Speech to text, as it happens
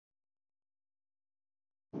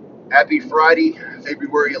Happy Friday,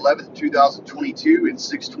 February 11th, 2022. It's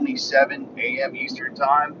 6:27 a.m. Eastern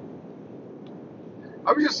Time.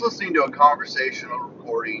 I was just listening to a conversation on a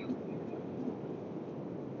recording,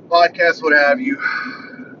 podcast, what have you.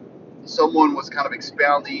 Someone was kind of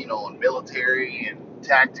expounding on military and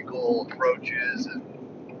tactical approaches and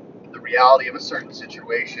the reality of a certain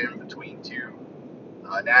situation between two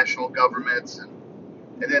national governments.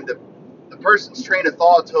 And then the person's train of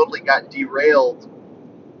thought totally got derailed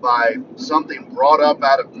by something brought up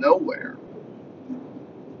out of nowhere.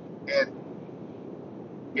 And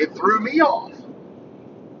it threw me off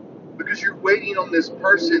because you're waiting on this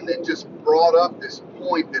person that just brought up this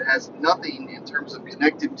point that has nothing in terms of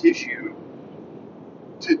connective tissue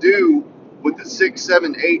to do with the 6,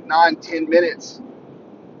 7, 8, 9, 10 minutes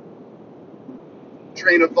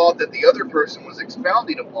train of thought that the other person was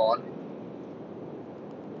expounding upon.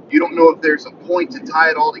 You don't know if there's a point to tie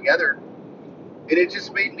it all together. And it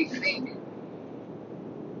just made me think.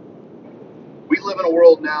 We live in a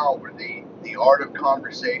world now where the art of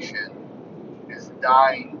conversation is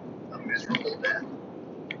dying a miserable death.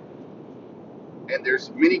 And there's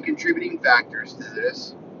many contributing factors to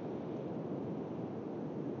this.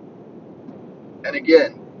 And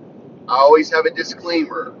again, I always have a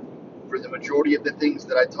disclaimer for the majority of the things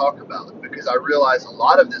that I talk about, because I realize a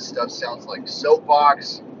lot of this stuff sounds like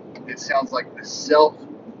soapbox. It sounds like the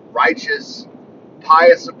self-righteous,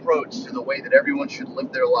 pious approach to the way that everyone should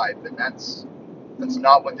live their life. And that's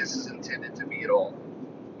not what this is intended to be at all,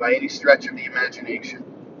 by any stretch of the imagination.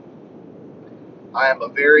 I am a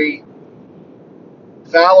very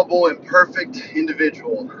fallible and perfect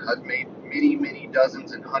individual. I've made many, many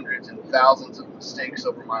dozens and hundreds and thousands of mistakes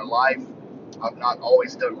over my life. I've not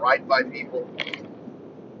always done right by people.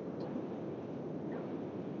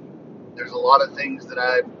 There's a lot of things that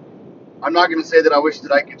I'm not going to say that I wish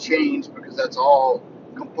that I could change, because that's all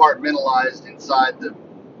compartmentalized inside the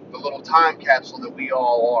little time capsule that we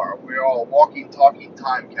all are. We're all walking, talking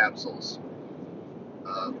time capsules.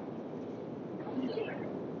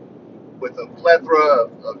 With a plethora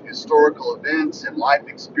of historical events and life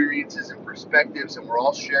experiences and perspectives, and we're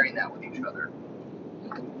all sharing that with each other.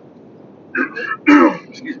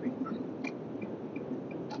 Excuse me.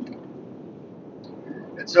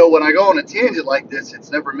 And so when I go on a tangent like this,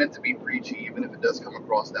 it's never meant to be preachy, even if it does come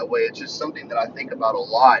across that way. It's just something that I think about a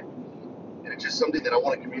lot, and it's just something that I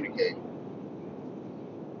want to communicate.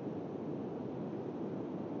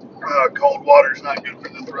 Cold water's not good for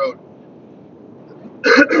the throat.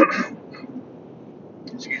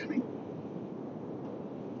 Excuse me.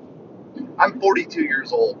 I'm 42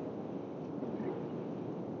 years old.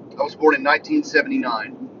 I was born in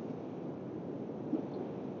 1979.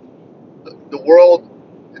 The world,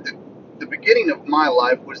 the beginning of my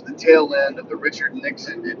life was the tail end of the Richard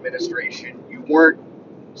Nixon administration. You weren't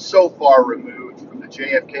so far removed from the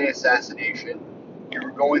JFK assassination. You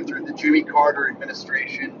were going through the Jimmy Carter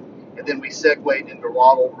administration, and then we segued into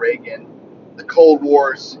Ronald Reagan. The Cold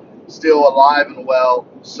War's still alive and well,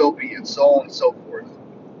 so be it, so on and so forth.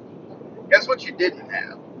 Guess what you didn't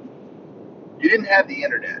have? You didn't have the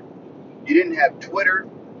internet. You didn't have Twitter.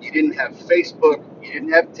 You didn't have Facebook. You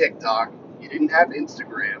didn't have TikTok. You didn't have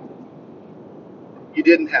Instagram. You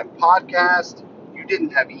didn't have podcasts. You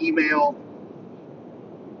didn't have email.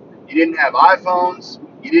 You didn't have iPhones.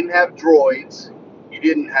 You didn't have droids. You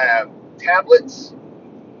didn't have tablets.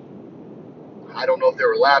 I don't know if there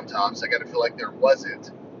were laptops. I got to feel like there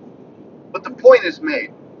wasn't. But the point is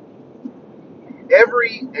made.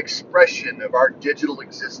 Every expression of our digital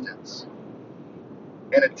existence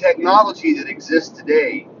and a technology that exists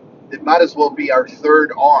today that might as well be our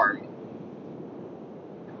third arm,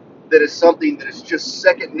 that is something that is just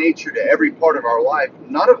second nature to every part of our life,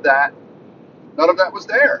 none of that was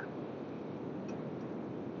there.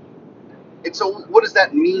 And so what does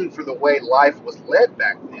that mean for the way life was led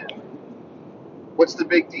back then? What's the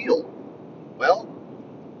big deal? Well,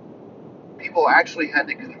 people actually had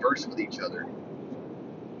to converse with each other.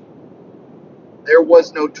 There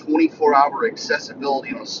was no 24-hour accessibility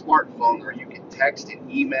on a smartphone where you could text and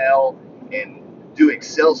email and do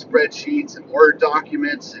Excel spreadsheets and Word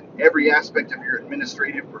documents, and every aspect of your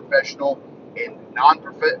administrative, professional, and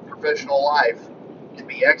non-professional life can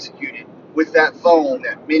be executed with that phone,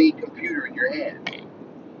 that mini computer in your hand.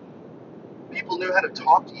 People knew how to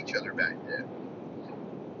talk to each other back then.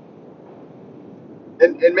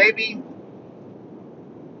 And maybe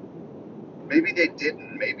they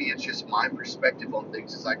didn't. Maybe it's just my perspective on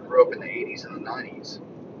things as I grew up in the 80s and the 90s.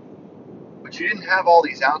 But you didn't have all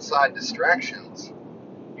these outside distractions.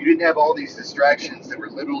 You didn't have all these distractions that were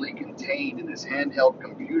literally contained in this handheld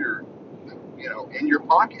computer, in your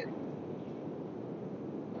pocket.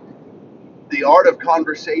 The art of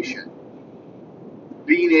conversation,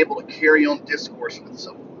 being able to carry on discourse with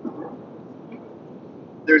someone.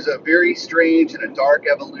 There's a very strange and a dark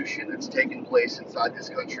evolution that's taken place inside this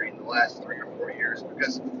country in the last 3 or 4 years,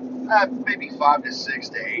 because maybe 5 to 6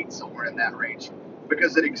 to 8, somewhere in that range,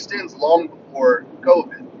 because it extends long before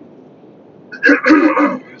COVID.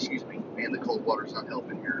 Excuse me, man, the cold water's not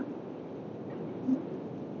helping here.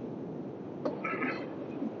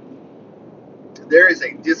 There is a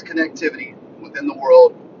disconnectivity within the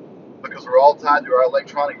world because we're all tied to our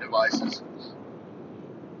electronic devices.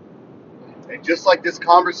 And just like this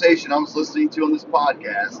conversation I was listening to on this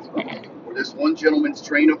podcast, where this one gentleman's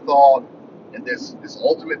train of thought and this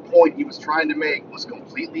ultimate point he was trying to make was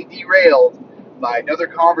completely derailed by another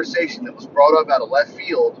conversation that was brought up out of left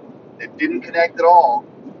field that didn't connect at all.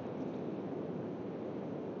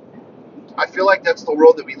 I feel like that's the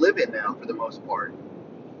world that we live in now for the most part.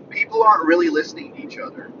 People aren't really listening to each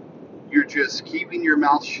other. You're just keeping your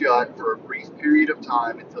mouth shut for a brief period of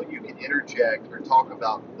time until you can interject or talk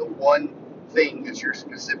about the one thing that you're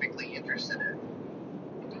specifically interested in,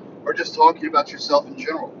 or just talking about yourself in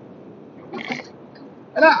general.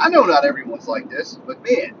 And I know not everyone's like this, but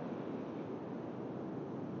man,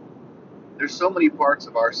 there's so many parts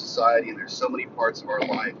of our society and there's so many parts of our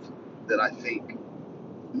life that I think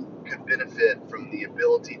could benefit from the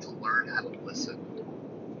ability to learn how to listen.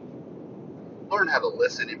 Learn how to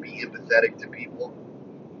listen and be empathetic to people.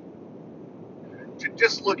 To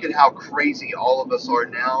just look at how crazy all of us are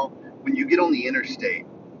now. When you get on the interstate,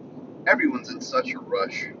 everyone's in such a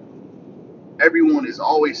rush. Everyone is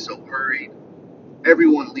always so hurried.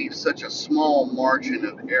 Everyone leaves such a small margin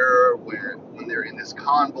of error when they're in this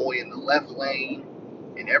convoy in the left lane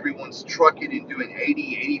and everyone's trucking and doing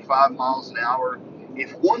 80, 85 miles an hour.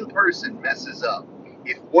 If one person messes up,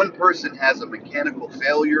 if one person has a mechanical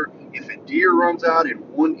failure, if a deer runs out in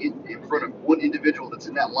front of one individual that's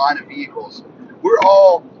in that line of vehicles, we're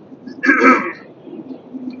all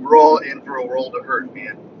in for a world of hurt,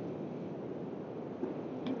 man.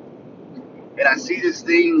 And I see this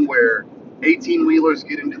thing where 18-wheelers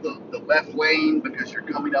get into the left lane because you're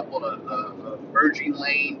coming up on a merging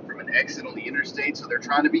lane from an exit on the interstate, so they're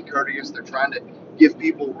trying to be courteous. They're trying to give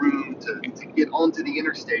people room to get onto the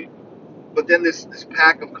interstate. But then this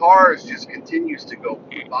pack of cars just continues to go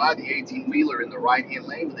by the 18-wheeler in the right-hand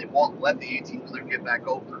lane, and they won't let the 18-wheeler get back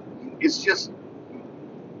over. It's just,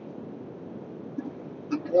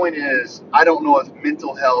 the point is, I don't know if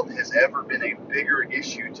mental health has ever been a bigger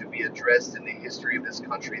issue to be addressed in the history of this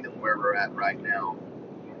country than where we're at right now.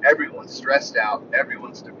 Everyone's stressed out.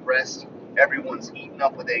 Everyone's depressed. Everyone's eaten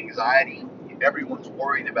up with anxiety. Everyone's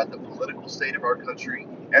worried about the political state of our country.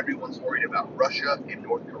 Everyone's worried about Russia and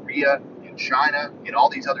North Korea and China and all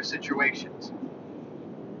these other situations.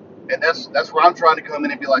 And that's where I'm trying to come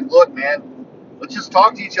in and be like, look, man, let's just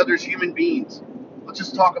talk to each other as human beings. Let's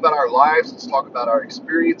just talk about our lives. Let's talk about our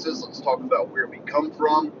experiences. Let's talk about where we come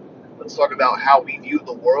from. Let's talk about how we view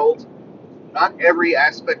the world. Not every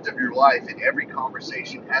aspect of your life and every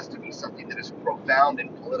conversation has to be something that is profound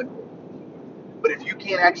and political. But if you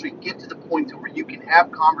can't actually get to the point to where you can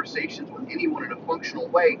have conversations with anyone in a functional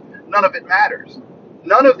way, none of it matters.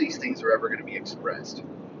 None of these things are ever going to be expressed.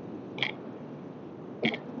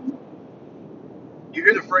 You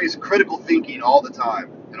hear the phrase critical thinking all the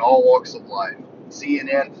time in all walks of life.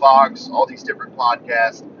 CNN, Fox, all these different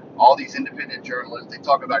podcasts, all these independent journalists, they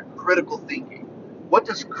talk about critical thinking. What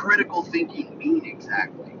does critical thinking mean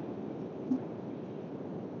exactly?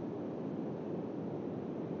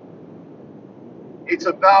 It's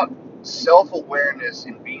about self-awareness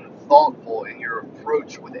and being thoughtful in your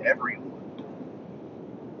approach with everyone.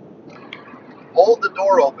 Hold the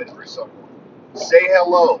door open for someone. Say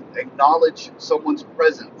hello. Acknowledge someone's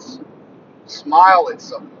presence. Smile at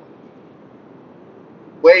someone.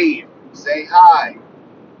 Wave. Say hi.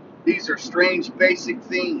 These are strange basic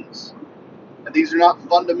things. And these are not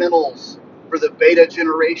fundamentals for the beta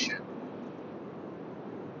generation.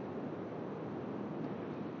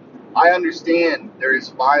 I understand there is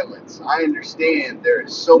violence. I understand there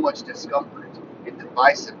is so much discomfort and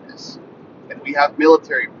divisiveness. And we have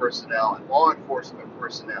military personnel and law enforcement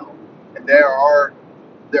personnel. And there are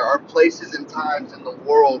places and times in the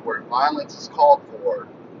world where violence is called for,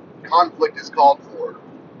 conflict is called for,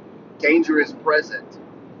 danger is present.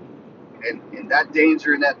 And that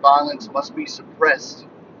danger and that violence must be suppressed.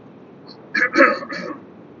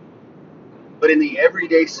 But in the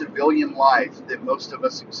everyday civilian life that most of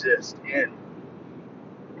us exist in,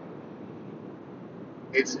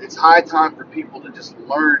 it's high time for people to just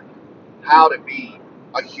learn how to be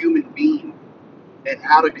a human being and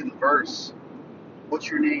how to converse. What's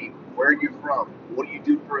your name? Where are you from? What do you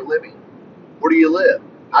do for a living? Where do you live?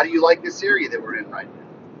 How do you like this area that we're in right now?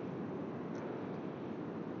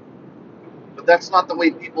 But that's not the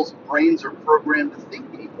way people's brains are programmed to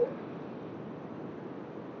think anymore.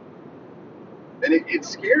 And it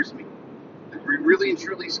scares me. It really and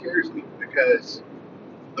truly scares me, because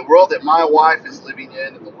the world that my wife is living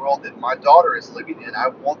in and the world that my daughter is living in, I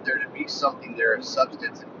want there to be something there of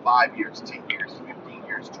substance in 5 years, 10 years, 15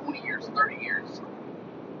 years, 20 years, 30 years.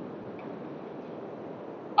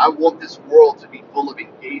 I want this world to be full of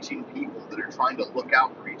engaging people that are trying to look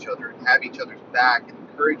out for each other and have each other's back and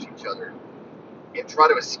encourage each other and try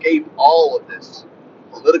to escape all of this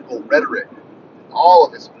political rhetoric, all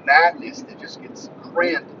of this madness that just gets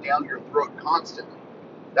crammed down your throat constantly.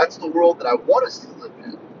 That's the world that I want us to live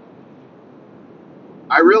in.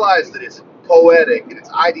 I realize that it's poetic and it's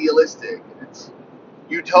idealistic and it's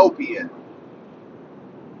utopian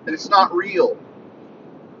and it's not real.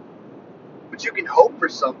 But you can hope for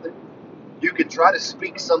something. You can try to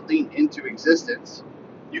speak something into existence.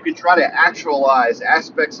 You can try to actualize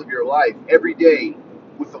aspects of your life every day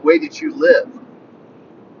with the way that you live.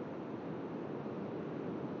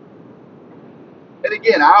 And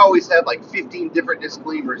again, I always have like 15 different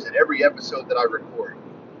disclaimers in every episode that I record,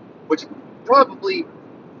 which probably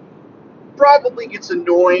gets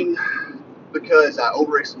annoying because I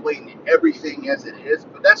over-explain everything as it is,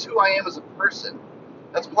 but that's who I am as a person.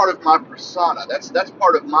 That's part of my persona. That's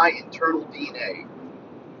part of my internal DNA.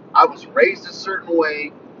 I was raised a certain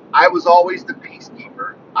way. I was always the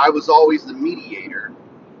peacekeeper. I was always the mediator.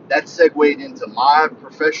 That segued into my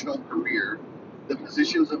professional career, the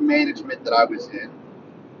positions of management that I was in,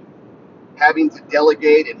 having to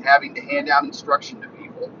delegate and having to hand out instruction to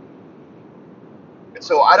people. And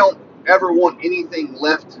so I don't ever want anything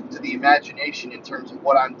left to the imagination in terms of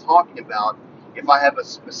what I'm talking about if I have a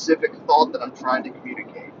specific thought that I'm trying to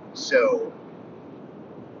communicate. So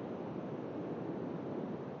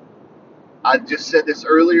I just said this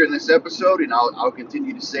earlier in this episode, and I'll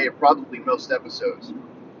continue to say it probably most episodes.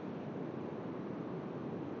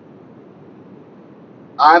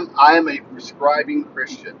 I am a prescribing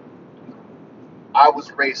Christian. I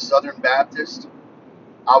was raised Southern Baptist.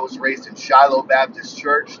 I was raised in Shiloh Baptist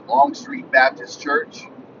Church, Longstreet Baptist Church.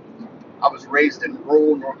 I was raised in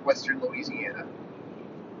rural northwestern Louisiana.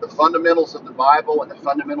 The fundamentals of the Bible and the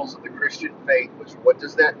fundamentals of the Christian faith, which what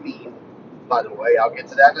does that mean? By the way, I'll get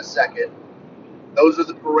to that in a second. Those are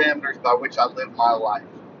the parameters by which I live my life.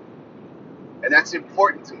 And that's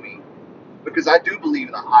important to me because I do believe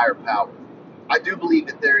in a higher power. I do believe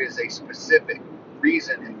that there is a specific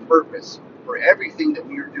reason and purpose for everything that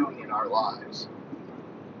we are doing in our lives.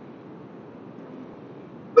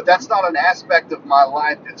 But that's not an aspect of my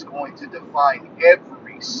life that's going to define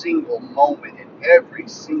every single moment and every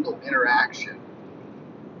single interaction.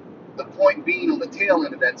 The point being, on the tail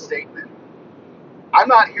end of that statement, I'm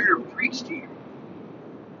not here to preach to you.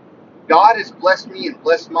 God has blessed me and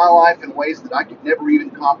blessed my life in ways that I could never even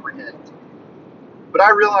comprehend. But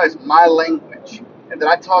I realize my language, and that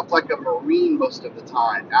I talk like a Marine most of the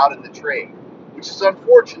time out in the trade, which is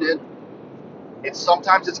unfortunate.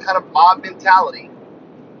 Sometimes it's kind of mob mentality.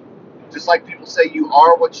 Just like people say, you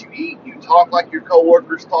are what you eat. You talk like your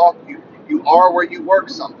coworkers talk. You are where you work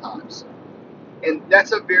sometimes. And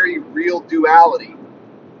that's a very real duality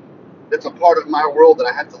that's a part of my world that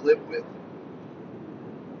I have to live with.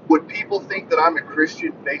 Would people think that I'm a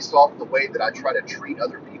Christian based off the way that I try to treat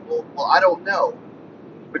other people? Well, I don't know.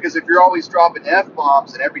 Because if you're always dropping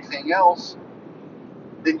F-bombs and everything else,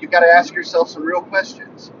 then you've got to ask yourself some real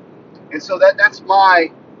questions. And so that's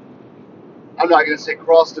my, I'm not going to say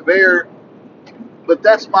cross to bear, but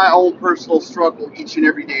that's my own personal struggle each and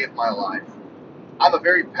every day of my life. I'm a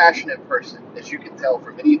very passionate person, as you can tell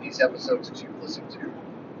from many of these episodes that you've listened to.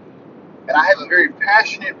 And I have a very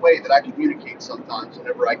passionate way that I communicate sometimes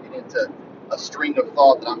whenever I get into a string of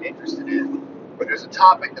thought that I'm interested in, or there's a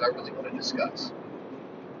topic that I really want to discuss.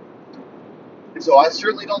 And so I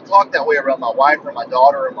certainly don't talk that way around my wife or my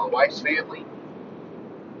daughter or my wife's family.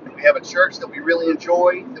 And we have a church that we really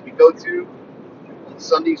enjoy, that we go to on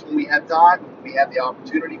Sundays when we have time, when we have the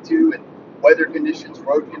opportunity to, and weather conditions,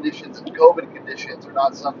 road conditions, and COVID conditions are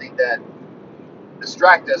not something that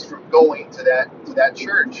distract us from going to that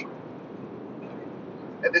church.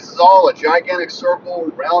 And this is all a gigantic circle,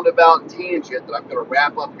 roundabout tangent that I'm going to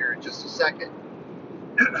wrap up here in just a second.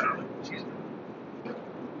 Excuse me.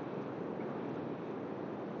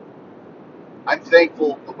 I'm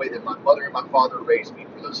thankful the way that my mother and my father raised me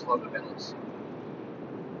for those fundamentals.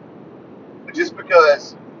 But just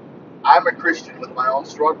because I'm a Christian with my own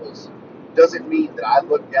struggles doesn't mean that I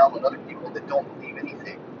look down on other people that don't believe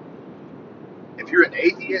anything. If you're an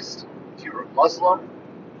atheist, if you're a Muslim,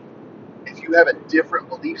 if you have a different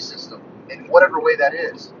belief system in whatever way that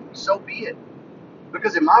is, so be it.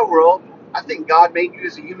 Because in my world, I think God made you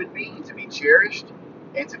as a human being to be cherished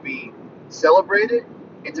and to be celebrated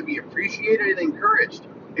and to be appreciated and encouraged.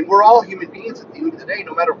 And we're all human beings at the end of the day,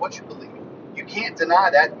 no matter what you believe. You can't deny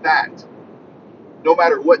that fact. No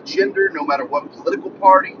matter what gender, no matter what political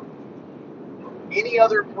party, any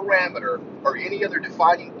other parameter, or any other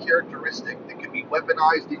defining characteristic that can be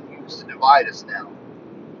weaponized and used to divide us now.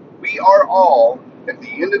 We are all, at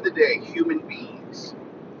the end of the day, human beings.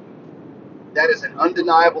 That is an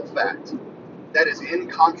undeniable fact. That is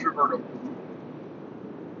incontrovertible.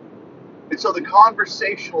 And so the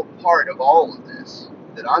conversational part of all of this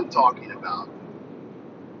that I'm talking about,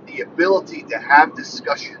 the ability to have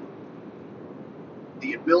discussion,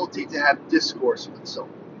 the ability to have discourse with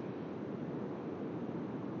someone,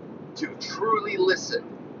 to truly listen.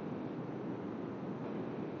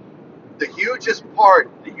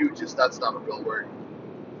 That's not a real word.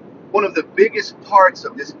 One of the biggest parts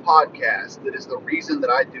of this podcast, that is the reason that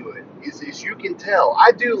I do it, is you can tell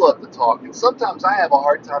I do love to talk, and sometimes I have a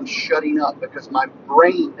hard time shutting up because my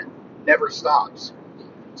brain never stops.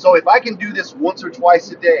 So if I can do this once or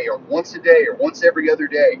twice a day, or once every other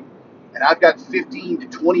day, and I've got 15 to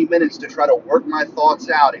 20 minutes to try to work my thoughts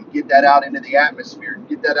out and get that out into the atmosphere, and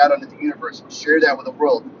get that out into the universe, and share that with the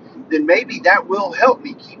world, then maybe that will help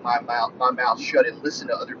me keep my mouth shut and listen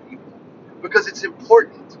to other people, because it's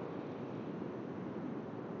important.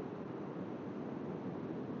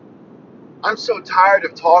 I'm so tired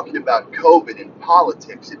of talking about COVID and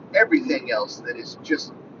politics and everything else that is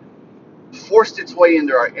just forced its way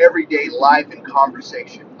into our everyday life and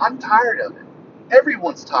conversation. I'm tired of it.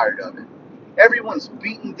 Everyone's tired of it. Everyone's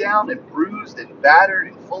beaten down and bruised and battered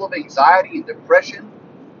and full of anxiety and depression.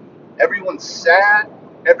 Everyone's sad.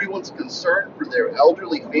 Everyone's concerned for their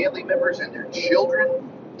elderly family members and their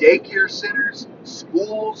children, daycare centers,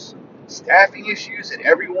 schools, staffing issues at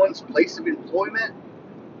everyone's place of employment.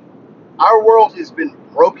 Our world has been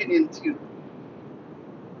broken into.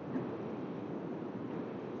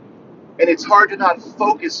 And it's hard to not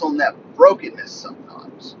focus on that brokenness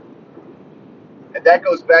sometimes. And that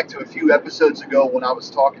goes back to a few episodes ago when I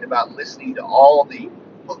was talking about listening to all the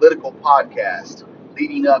political podcasts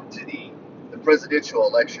leading up to the presidential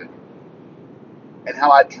election, and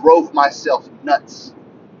how I drove myself nuts.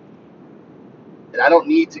 And I don't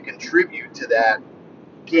need to contribute to that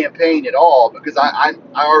campaign at all, because I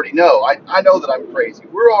already know. I know that I'm crazy.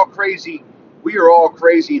 We're all crazy. We are all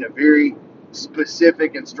crazy in a very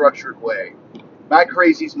specific and structured way. My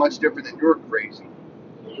crazy is much different than your crazy.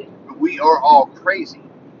 But we are all crazy.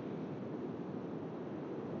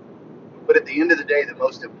 But at the end of the day, the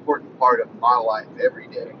most important part of my life every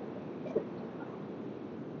day,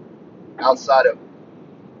 outside of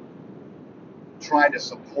trying to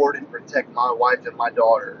support and protect my wife and my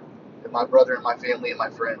daughter, and my brother and my family and my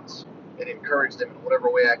friends, and encourage them in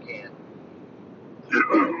whatever way I can,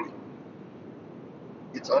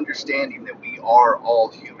 it's understanding that we are all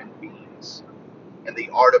human beings, and the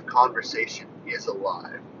art of conversation is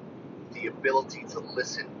alive. The ability to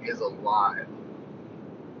listen is alive.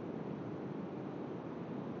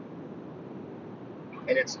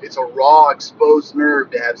 And it's a raw, exposed nerve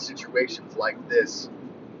to have situations like this,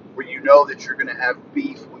 where you know that you're going to have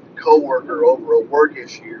beef with a coworker over a work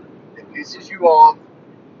issue that pisses you off,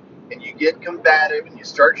 and you get combative and you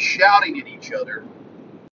start shouting at each other,